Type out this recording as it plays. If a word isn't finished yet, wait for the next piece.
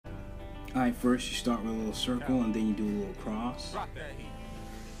Alright, first you start with a little circle and then you do a little cross.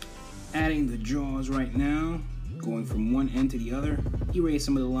 Adding the jaws right now, going from one end to the other. Erase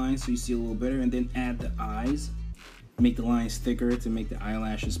some of the lines so you see a little better, and then add the eyes. Make the lines thicker to make the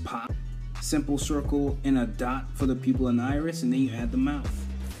eyelashes pop. Simple circle and a dot for the pupil and iris, and then you add the mouth.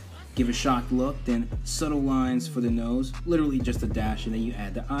 Give a shocked look, then subtle lines for the nose, literally just a dash, and then you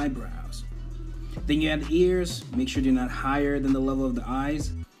add the eyebrows. Then you add the ears, make sure they're not higher than the level of the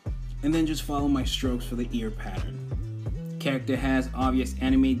eyes, and then just follow my strokes for the ear pattern. Character has obvious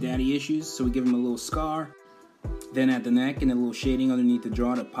anime daddy issues, so we give him a little scar, then add the neck and a little shading underneath the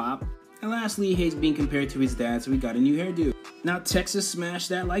jaw to pop. And lastly, he's being compared to his dad, so we got a new hairdo. Now Texas, smash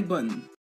that like button.